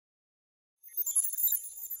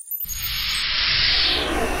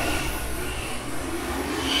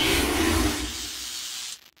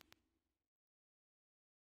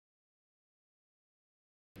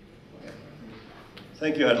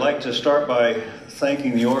Thank you. I'd like to start by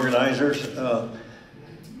thanking the organizers.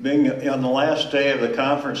 Being on the last day of the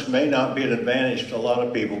conference may not be an advantage to a lot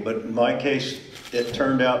of people, but in my case, it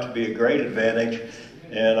turned out to be a great advantage,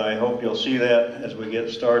 and I hope you'll see that as we get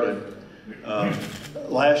started.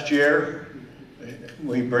 Last year,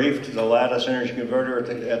 we briefed the Lattice Energy Converter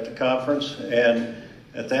at the conference, and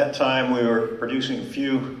at that time we were producing a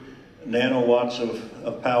few nanowatts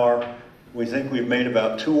of power. We think we've made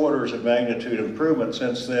about 2 orders of magnitude improvement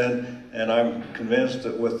since then, and I'm convinced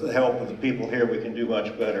that with the help of the people here, we can do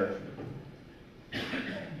much better.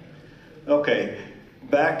 Okay,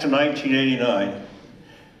 back to 1989.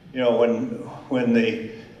 You know, when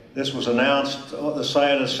this was announced, the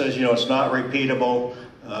scientist says, you know, it's not repeatable.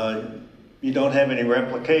 You don't have any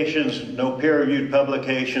replications, no peer-reviewed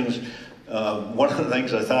publications. One of the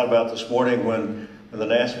things I thought about this morning when the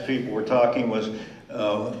NASA people were talking was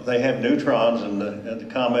they have neutrons, and the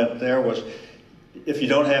comment there was, if you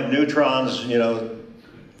don't have neutrons, you know,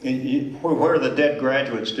 where are the dead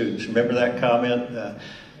graduate students? Remember that comment?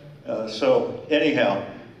 So anyhow,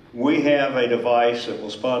 we have a device that will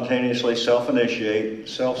spontaneously self-initiate,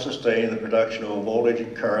 self-sustain the production of a voltage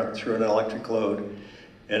and current through an electric load,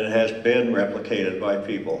 and it has been replicated by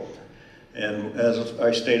people. And as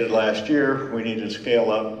I stated last year, we need to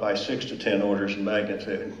scale up by 6 to 10 orders of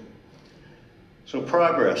magnitude. So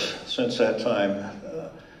progress since that time.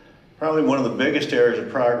 Probably one of the biggest areas of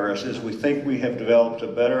progress is we think we have developed a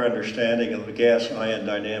better understanding of the gas-ion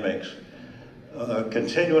dynamics. A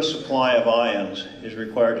continuous supply of ions is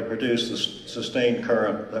required to produce the sustained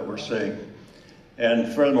current that we're seeing.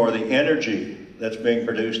 And furthermore, the energy that's being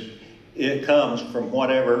produced, it comes from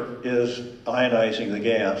whatever is ionizing the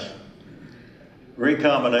gas.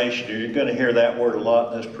 Recombination, you're going to hear that word a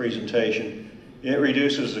lot in this presentation. It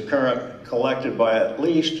reduces the current collected by at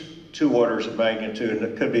least 2 orders of magnitude, and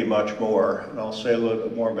it could be much more, and I'll say a little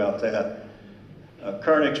bit more about that.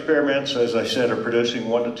 Current experiments, as I said, are producing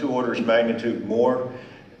 1 to 2 orders of magnitude more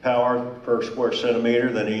power per square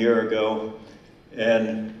centimeter than a year ago,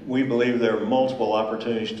 and we believe there are multiple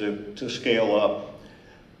opportunities to scale up.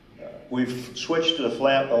 We've switched to the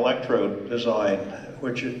flat electrode design,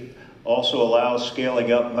 which also allows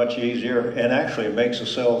scaling up much easier, and actually it makes the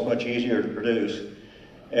cells much easier to produce.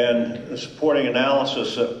 And the supporting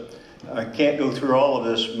analysis, I can't go through all of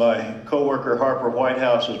this. My coworker Harper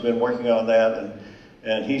Whitehouse has been working on that,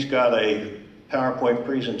 and he's got a PowerPoint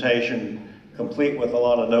presentation complete with a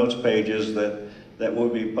lot of notes pages that we'll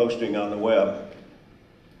be posting on the web.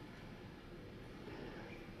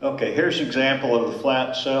 Okay, here's an example of the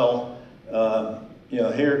flat cell. You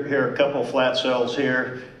know, here are a couple of flat cells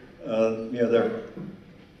here. You know, they're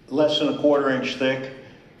less than a 1/4 inch thick,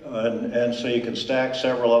 and so you can stack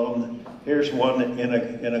several of them. Here's one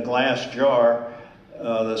in a glass jar.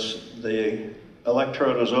 The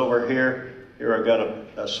electrode is over here. Here I've got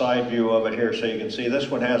a side view of it here, so you can see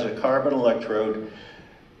this one has a carbon electrode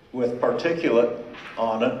with particulate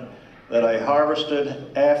on it that I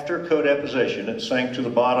harvested after co-deposition. It sank to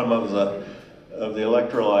the bottom of the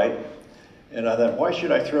electrolyte, and I thought, why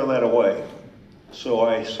should I throw that away? So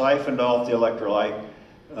I siphoned off the electrolyte,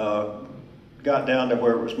 got down to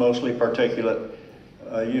where it was mostly particulate,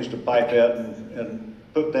 used a pipette and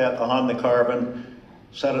put that on the carbon,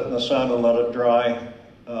 set it in the sun and let it dry,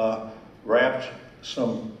 wrapped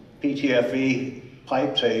some PTFE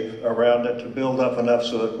pipe tape around it to build up enough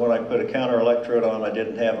so that when I put a counter electrode on, I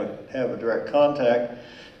didn't have a direct contact,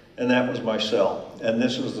 and that was my cell. And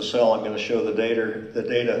this is the cell I'm going to show the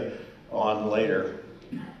data on later.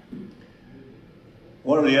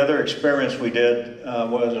 One of the other experiments we did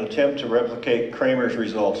was an attempt to replicate Kramer's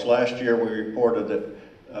results. Last year we reported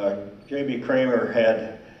that J.B. Kramer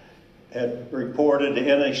had reported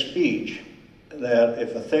in a speech that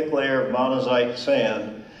if a thick layer of monazite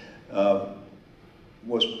sand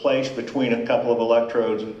was placed between a couple of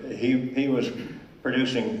electrodes, he was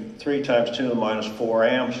producing 3 × 10⁻⁴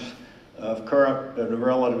 amps of current in a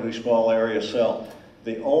relatively small area cell.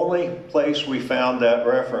 The only place we found that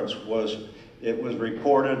reference was it was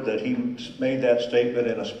reported that he made that statement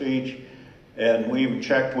in a speech, and we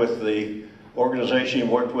checked with the organization he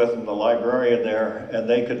worked with and the librarian there, and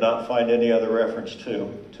they could not find any other reference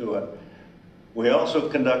to it. We also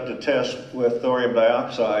conducted tests with thorium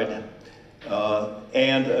dioxide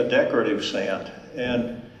and a decorative sand,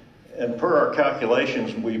 and per our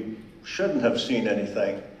calculations, we shouldn't have seen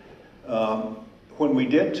anything. When we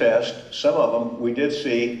did test, some of them, we did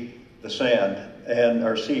see the sand, and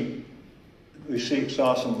we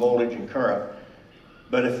saw some voltage and current.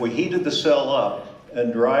 But if we heated the cell up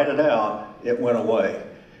and dried it out, it went away.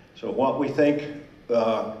 So what we think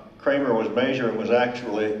Kramer was measuring was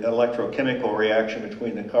actually an electrochemical reaction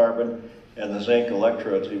between the carbon and the zinc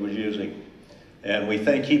electrodes he was using. And we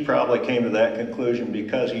think he probably came to that conclusion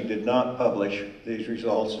because he did not publish these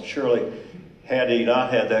results. And surely, had he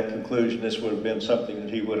not had that conclusion, this would have been something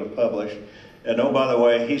that he would have published. And oh, by the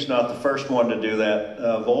way, he's not the first one to do that.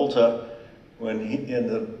 Volta, in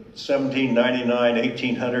the 1799,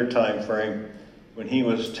 1800 time frame, when he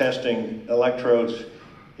was testing electrodes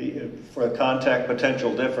for a contact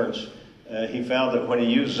potential difference, he found that when he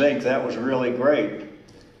used zinc, that was really great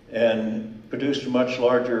and produced a much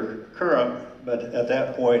larger current, but at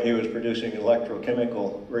that point he was producing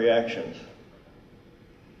electrochemical reactions.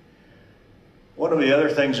 One of the other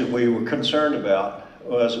things that we were concerned about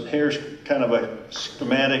was, here's kind of a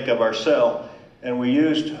schematic of our cell, and we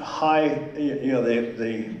used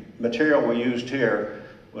the material we used here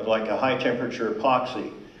was like a high temperature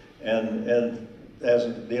epoxy, and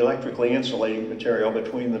as the electrically insulating material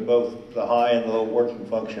between both the high and the low working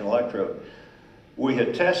function electrode. We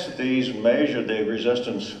had tested these and measured the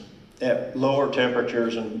resistance at lower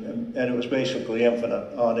temperatures, and it was basically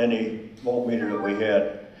infinite on any voltmeter that we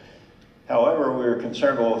had. However, we were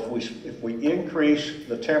concerned, well, if we increase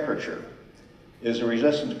the temperature, is the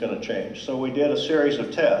resistance going to change? So we did a series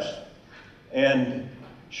of tests, and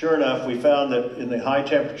sure enough, we found that in the high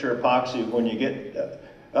temperature epoxy, when you get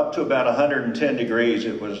up to about 110 degrees,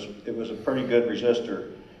 it was a pretty good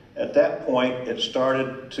resistor. At that point, it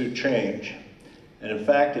started to change. And in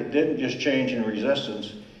fact, it didn't just change in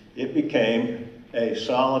resistance, it became a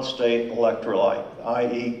solid state electrolyte,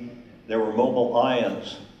 i.e. there were mobile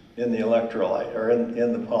ions in the electrolyte, or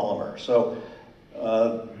in the polymer. So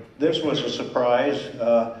this was a surprise.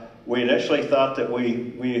 We initially thought that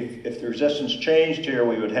if the resistance changed here,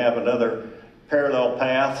 we would have another parallel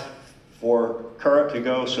path for current to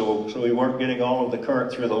go, so we weren't getting all of the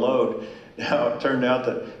current through the load. Now it turned out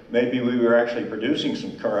that maybe we were actually producing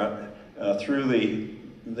some current through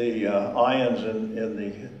the ions in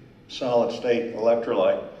the solid state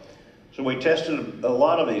electrolyte. So we tested a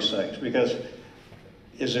lot of these things because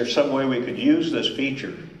is there some way we could use this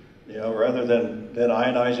feature, rather than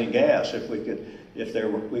ionizing gas? If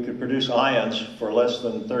we could produce ions for less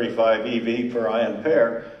than 35 eV per ion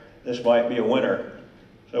pair, this might be a winner.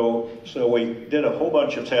 So we did a whole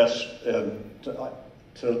bunch of tests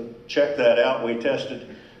to check that out. We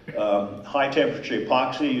tested high temperature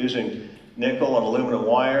epoxy using nickel and aluminum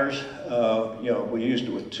wires. We used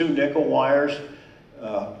it with 2 nickel wires.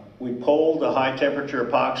 We pulled the high temperature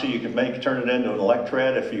epoxy. You can turn it into an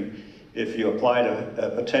electret if you applied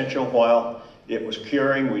a potential while it was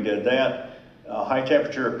curing. We did that. High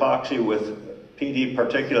temperature epoxy with PD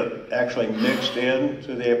particulate actually mixed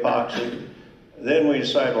into the epoxy. Then we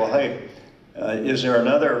decided, well, hey, is there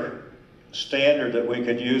another standard that we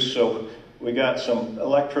could use? So we got some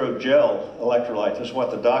electrode gel electrolyte. This is what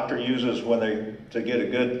the doctor uses to get a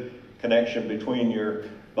good connection between your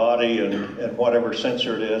body and whatever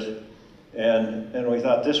sensor it is. And we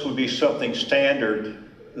thought this would be something standard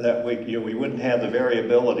that we wouldn't have the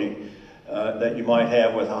variability that you might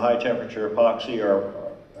have with a high temperature epoxy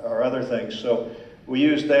or other things. So we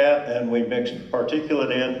used that, and we mixed particulate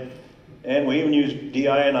in, and we even used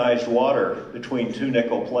deionized water between 2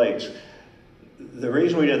 nickel plates. The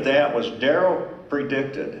reason we did that was Darrow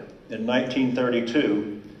predicted in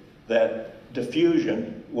 1932 that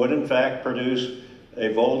diffusion would in fact produce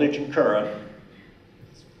a voltage and current,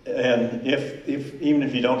 and even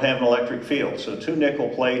if you don't have an electric field. So 2 nickel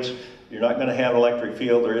plates, you're not going to have an electric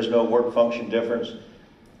field. There is no work function difference.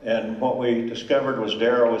 And what we discovered was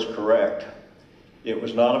Darrow was correct. It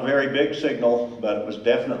was not a very big signal, but it was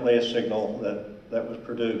definitely a signal that was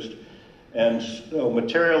produced. And so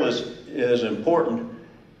material is important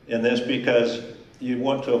in this because you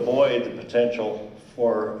want to avoid the potential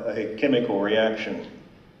for a chemical reaction.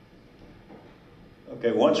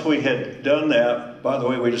 Okay, once we had done that, by the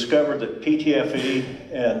way, we discovered that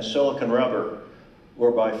PTFE and silicon rubber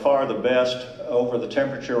were by far the best over the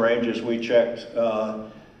temperature ranges we checked.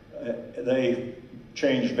 They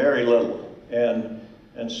changed very little.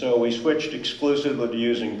 And so we switched exclusively to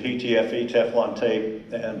using PTFE Teflon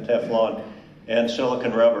tape and Teflon and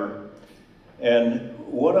silicon rubber. And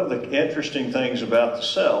one of the interesting things about the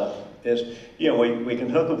cell is, we can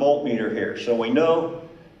hook a voltmeter here. So we know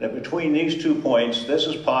that between these 2 points, this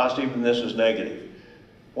is positive and this is negative.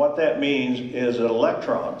 What that means is that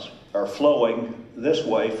electrons are flowing this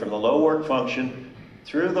way from the low work function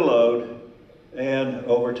through the load and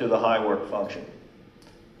over to the high work function.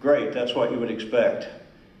 Great, that's what you would expect.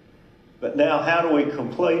 But now how do we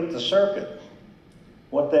complete the circuit?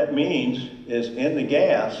 What that means is in the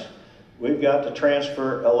gas, we've got to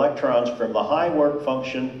transfer electrons from the high work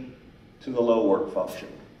function to the low work function,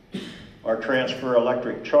 or transfer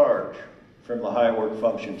electric charge from the high work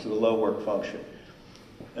function to the low work function.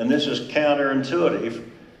 And this is counterintuitive,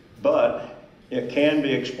 but it can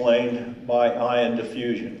be explained by ion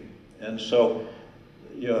diffusion. And so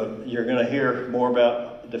you're going to hear more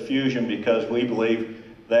about diffusion because we believe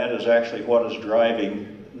that is actually what is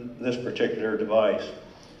driving this particular device.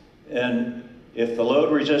 And if the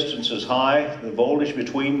load resistance is high, the voltage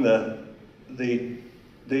between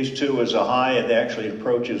these two is a high, and actually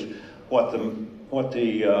approaches what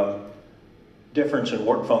the difference in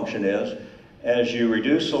work function is. As you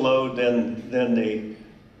reduce the load, then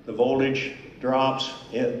the voltage drops,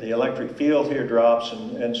 the electric field here drops,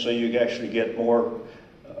 and so you actually get more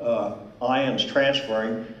ions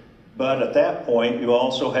transferring. But at that point, you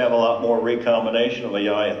also have a lot more recombination of the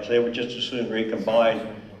ions. They would just as soon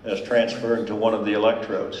recombine as transferring to one of the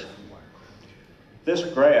electrodes. This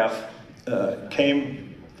graph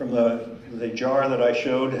came from the jar that I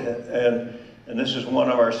showed, and this is one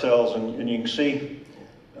of our cells, and you can see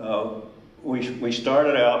we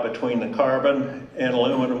started out between the carbon and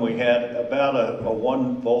aluminum. We had about a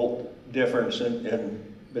 1 volt difference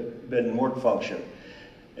in work function.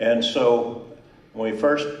 And so when we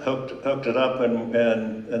first hooked it up,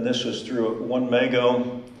 and this is through 1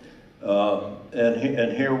 megohm,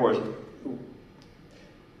 and here was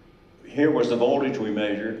the voltage we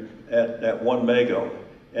measured at 1 megohm.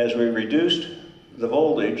 As we reduced the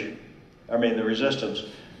the resistance,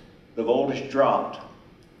 the voltage dropped.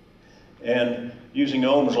 And using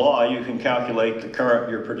Ohm's law, you can calculate the current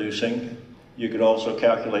you're producing. You could also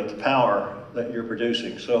calculate the power that you're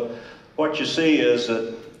producing. So what you see is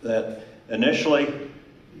that initially,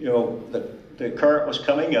 the current was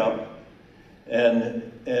coming up, and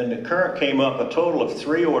the current came up a total of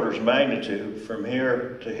 3 orders of magnitude from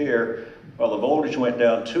here to here, while the voltage went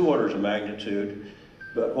down 2 orders of magnitude.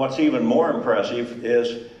 But what's even more impressive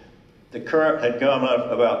is the current had gone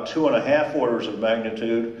up about 2.5 orders of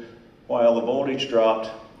magnitude, while the voltage dropped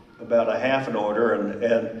about 1/2 an order,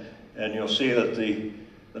 and you'll see that the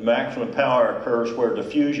maximum power occurs where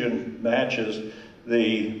diffusion matches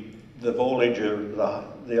the voltage or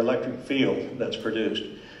the electric field that's produced.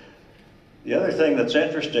 The other thing that's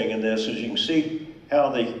interesting in this is you can see how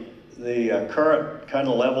the current kind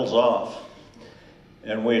of levels off.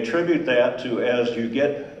 And we attribute that to, as you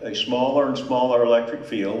get a smaller and smaller electric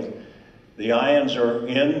field, the ions are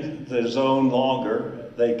in the zone longer.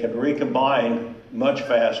 They can recombine much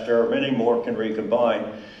faster, or many more can recombine.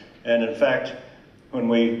 And in fact, when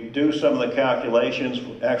we do some of the calculations,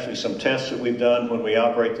 actually some tests that we've done when we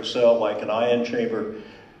operate the cell like an ion chamber,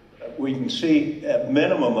 we can see at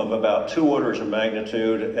minimum of about 2 orders of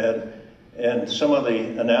magnitude, and some of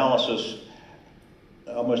the analysis,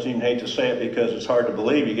 I almost even hate to say it because it's hard to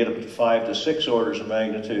believe, you get up to 5 to 6 orders of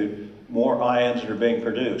magnitude more ions that are being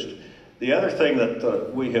produced. The other thing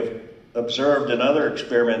that we have observed in other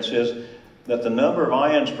experiments is that the number of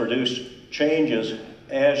ions produced changes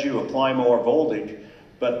as you apply more voltage,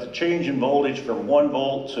 but the change in voltage from 1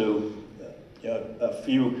 volt to a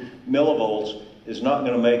few millivolts is not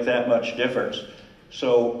going to make that much difference.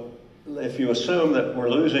 So if you assume that we're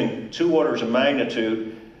losing 2 orders of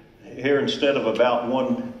magnitude here instead of about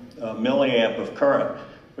 1 milliamp of current,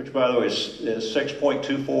 which by the way is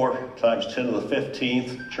 6.24 times 10 to the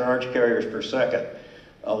 15th charge carriers per second,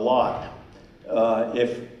 a lot.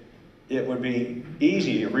 If it would be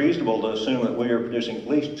easy, reasonable to assume that we are producing at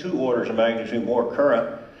least 2 orders of magnitude more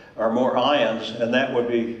current or more ions, and that would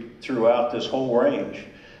be throughout this whole range.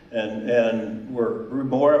 And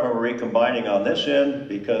more of them are recombining on this end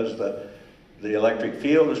because the electric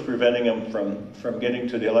field is preventing them from getting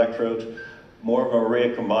to the electrodes. More of them are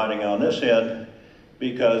recombining on this end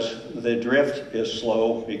because the drift is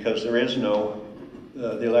slow, because there is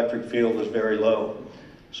the electric field is very low.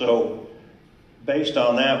 So based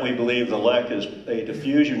on that, we believe the LEC is a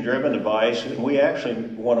diffusion-driven device, and we actually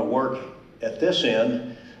want to work at this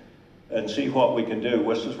end and see what we can do.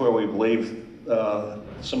 This is where we believe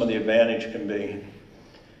some of the advantage can be.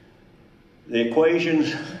 The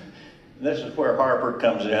equations, this is where Harper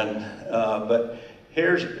comes in, but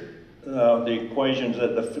here's the equations.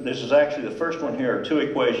 This is actually the first one here are 2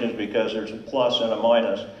 equations because there's a plus and a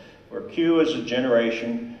minus, where Q is a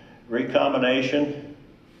generation, recombination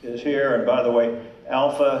is here, and by the way,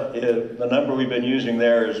 alpha is the number we've been using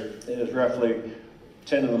there is roughly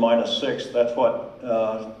 10 to the minus 6. That's what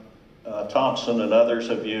Thompson and others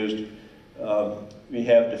have used. We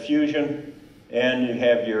have diffusion, and you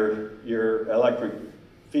have your electric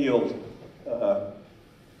field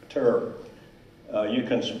term. You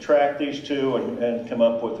can subtract these two and come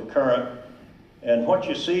up with the current. And what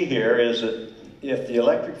you see here is that if the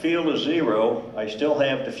electric field is 0, I still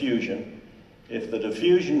have diffusion. If the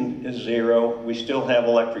diffusion is 0, we still have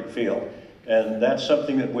electric field. And that's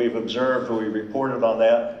something that we've observed. We reported on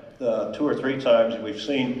that 2 or 3 times, and we've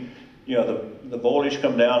seen, you know, the voltage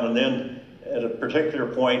come down, and then at a particular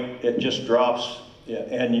point, it just drops,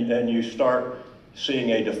 and you start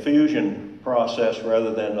seeing a diffusion process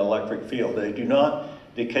rather than an electric field. They do not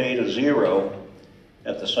decay to 0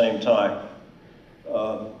 at the same time.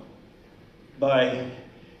 By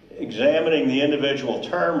examining the individual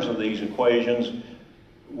terms of these equations,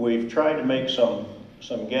 we've tried to make some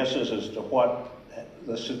guesses as to what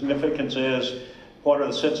the significance is, what are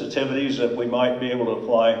the sensitivities that we might be able to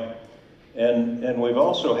apply, and we've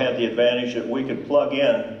also had the advantage that we could plug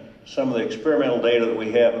in some of the experimental data that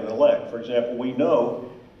we have in the LEC. For example, we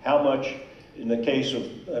know how much, in the case of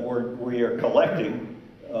we are collecting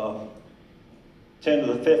 10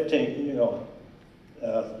 to the 15, you know,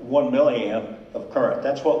 1 milliamp of current.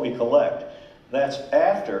 That's what we collect. That's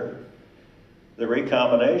after the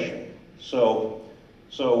recombination. So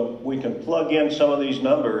we can plug in some of these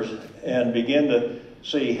numbers and begin to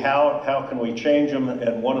see how can we change them.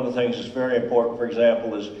 And one of the things that's very important, for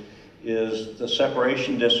example, is the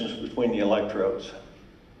separation distance between the electrodes.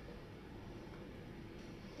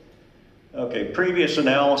 Okay, previous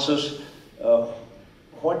analysis.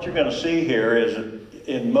 What you're going to see here is that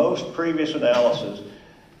in most previous analysis,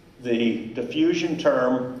 the diffusion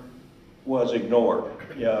term was ignored.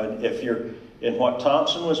 You know, if you're in what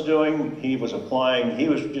Thompson was doing, he was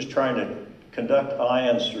just trying to conduct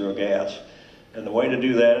ions through a gas. And the way to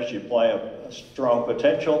do that is you apply a strong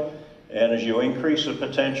potential, and as you increase the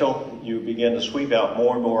potential, you begin to sweep out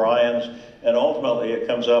more and more ions, and ultimately it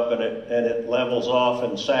comes up and it levels off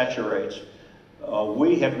and saturates.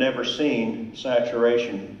 We have never seen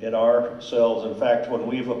saturation in our cells. In fact, when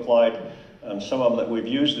we've applied some of them that we've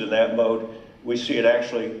used in that mode, we see it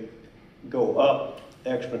actually go up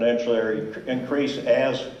exponentially or increase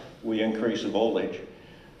as we increase the voltage.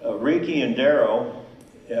 Ricci and Darrow,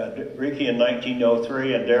 Ricci in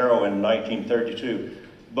 1903 and Darrow in 1932,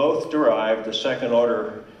 both derived the second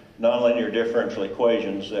order nonlinear differential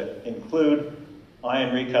equations that include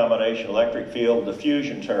ion recombination, electric field,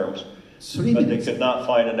 diffusion terms, but they could not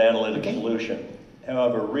find an analytic solution.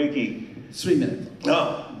 However, Ricci... 3 minutes.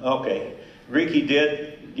 Oh, okay. Ricci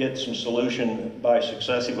did get some solution by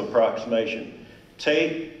successive approximation.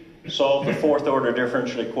 Tate solved the fourth order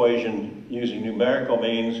differential equation using numerical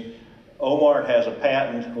means. Omar has a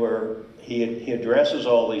patent where he addresses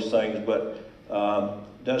all these things, but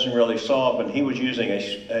doesn't really solve them. And he was using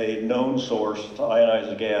a known source to ionize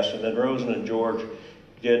the gas. And then Rosen and George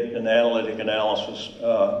did an analytic analysis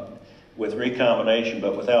with recombination,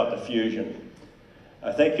 but without diffusion.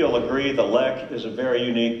 I think you'll agree the LEC is a very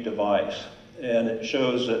unique device, and it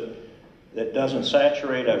shows that it doesn't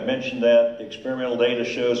saturate. I've mentioned that. Experimental data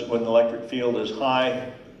shows that when the electric field is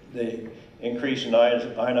high, the increase in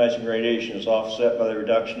ionizing radiation is offset by the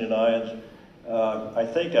reduction in ions. I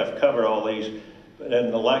think I've covered all these,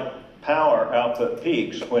 and the LEC power output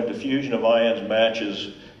peaks when diffusion of ions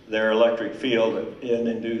matches their electric field in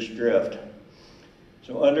induced drift.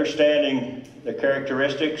 So understanding the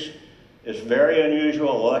characteristics, it's very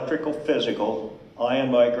unusual electrical physical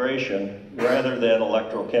ion migration rather than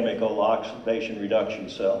electrochemical oxidation reduction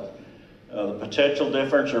cells. The potential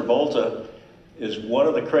difference, or volta, is one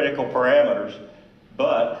of the critical parameters,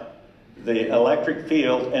 but the electric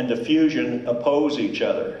field and diffusion oppose each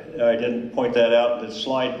other. I didn't point that out in this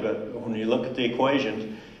slide, but when you look at the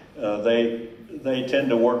equations, they tend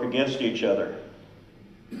to work against each other.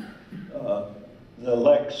 The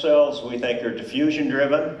LEC cells, we think, are diffusion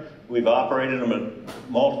driven. We've operated them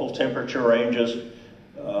at multiple temperature ranges.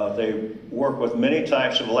 They work with many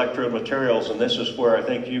types of electrode materials, and this is where I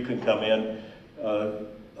think you can come in.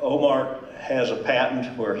 Omar has a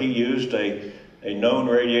patent where he used a known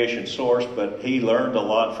radiation source, but he learned a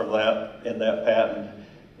lot from that in that patent.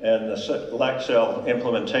 And the LEC cell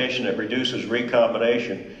implementation that reduces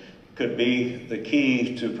recombination could be the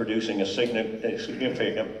key to producing a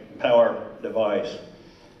significant power device.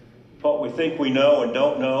 What we think we know and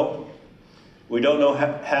don't know, we don't know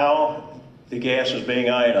how the gas is being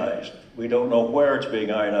ionized. We don't know where it's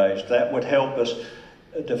being ionized. That would help us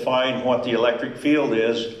define what the electric field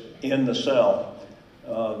is in the cell.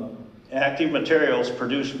 Active materials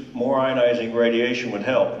produce more ionizing radiation would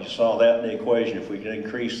help. You saw that in the equation. If we can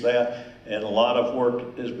increase that, and a lot of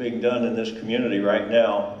work is being done in this community right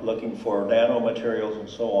now looking for nanomaterials and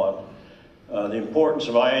so on. The importance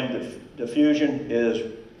of ion diffusion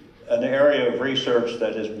is an area of research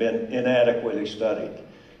that has been inadequately studied.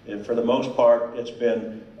 And for the most part, it's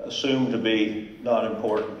been assumed to be not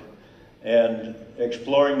important. and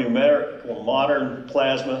exploring numerical modern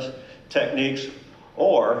plasma techniques,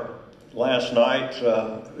 or last night,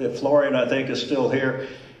 if Florian, I think, is still here,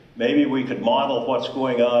 maybe we could model what's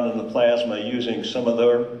going on in the plasma using some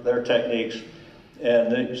of their techniques.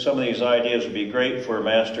 And some of these ideas would be great for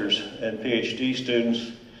master's and PhD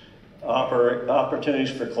students.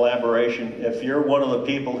 Opportunities for collaboration. If you're one of the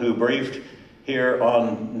people who briefed here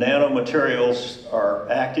on nanomaterials or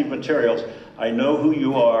active materials, I know who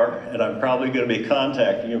you are, and I'm probably going to be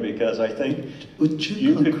contacting you because I think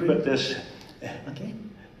you could put this. Okay.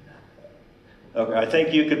 Okay, I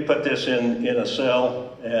think you could put this in a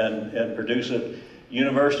cell and produce it.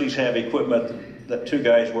 Universities have equipment that two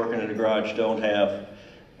guys working in a garage don't have.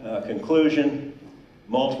 Conclusion,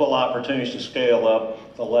 multiple opportunities to scale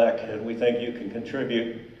up the LEC, and we think you can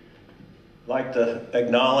contribute. I'd like to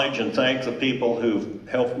acknowledge and thank the people who've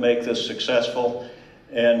helped make this successful.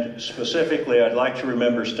 And specifically, I'd like to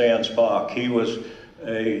remember Stan Spock. He was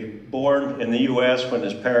born in the U.S. when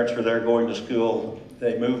his parents were there going to school.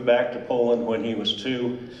 They moved back to Poland when he was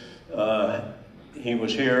 2. He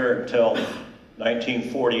was here until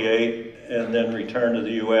 1948 and then returned to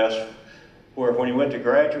the U.S., where when he went to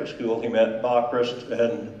graduate school, he met Bockrest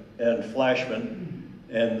and Flashman,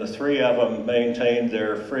 and the three of them maintained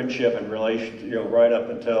their friendship and relationship, right up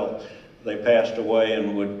until they passed away,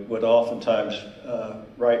 and would oftentimes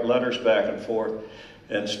write letters back and forth.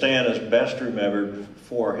 And Stan is best remembered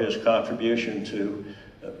for his contribution to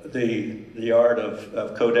the art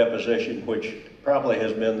of co-deposition, which probably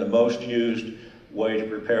has been the most used way to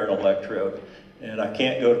prepare an electrode. And I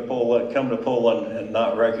can't come to Poland and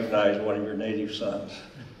not recognize one of your native sons.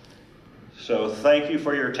 So thank you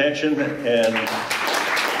for your attention, and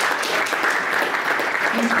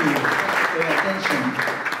thank you for your attention.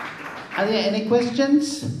 Are there any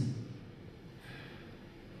questions?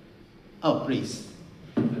 Oh, please.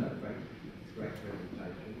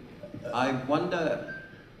 I wonder,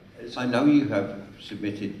 I know you have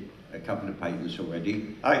submitted a couple of patents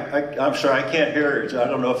already. I'm sorry, I can't hear it. I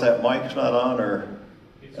don't know if that mic's not on or...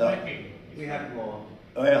 It's working. We have more.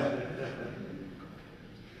 Oh, yeah.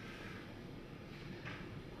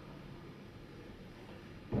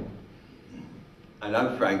 I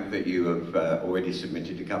know, Frank, that you have already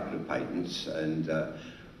submitted a couple of patents, and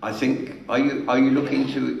I think, are you looking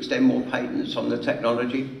to extend more patents on the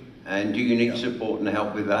technology? And do you need support and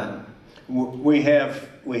help with that? We have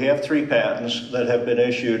 3 patents that have been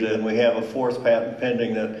issued, and we have a 4th patent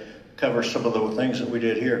pending that covers some of the things that we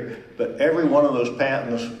did here. But every one of those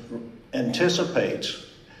patents anticipates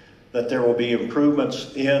that there will be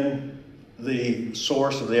improvements in the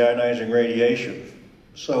source of the ionizing radiation.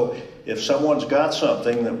 So if someone's got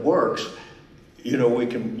something that works, we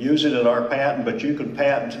can use it in our patent, but you can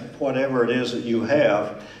patent whatever it is that you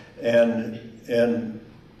have, and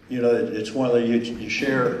it's one of the, you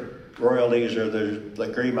share royalties or the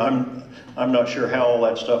agreement. I'm not sure how all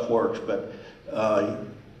that stuff works, but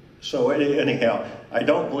so anyhow, I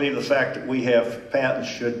don't believe the fact that we have patents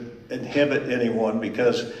should inhibit anyone,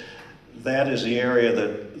 because that is the area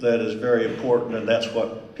that is very important, and that's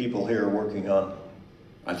what people here are working on.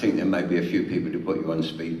 I think there may be a few people to put you on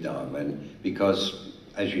speed dial, and because,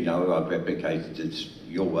 as you know, I've replicated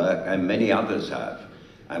your work, and many others have,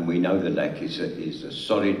 and we know the LEC is a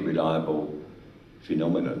solid, reliable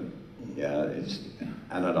phenomenon. Yeah, it's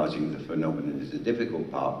analysing the phenomenon is the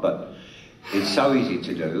difficult part, but it's so easy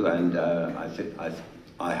to do, and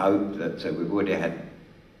I hope that we've already had,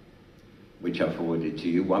 which I forwarded to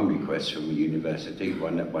you, one request from a university.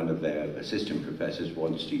 One of their assistant professors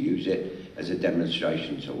wants to use it as a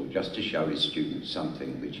demonstration tool, just to show his students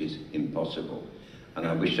something which is impossible. And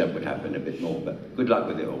I wish that would happen a bit more, but good luck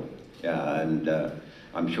with it all. Yeah, and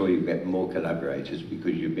I'm sure you'll get more collaborators,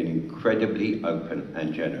 because you've been incredibly open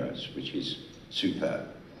and generous, which is superb.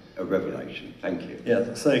 A revelation. Thank you. Yeah,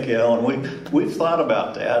 thank you, Alan. We've thought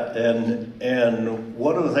about that, and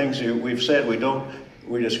one of the things we've said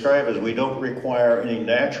we describe as we don't require any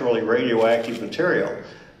naturally radioactive material.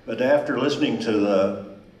 But after listening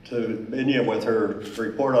to Binya with her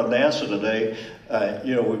report on NASA today,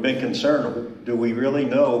 we've been concerned. Do we really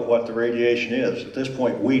know what the radiation is? At this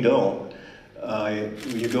point, we don't.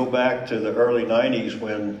 You go back to the early 90s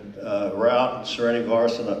when Rout and Sereni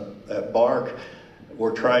Varson at BARC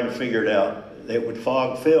were trying to figure it out. They would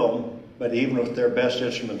fog film, but even with their best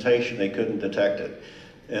instrumentation, they couldn't detect it.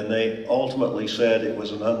 And they ultimately said it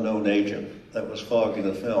was an unknown agent that was fogging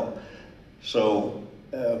the film. So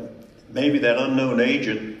maybe that unknown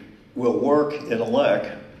agent will work in a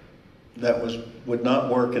LEC that would not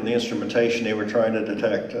work in the instrumentation they were trying to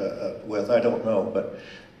detect with. I don't know,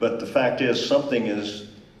 but the fact is something is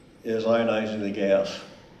ionizing the gas.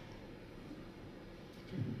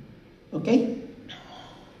 Okay?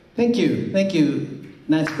 Thank you. Thank you.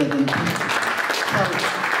 Nice presentation. So,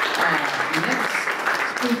 next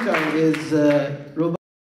speaker is Robert.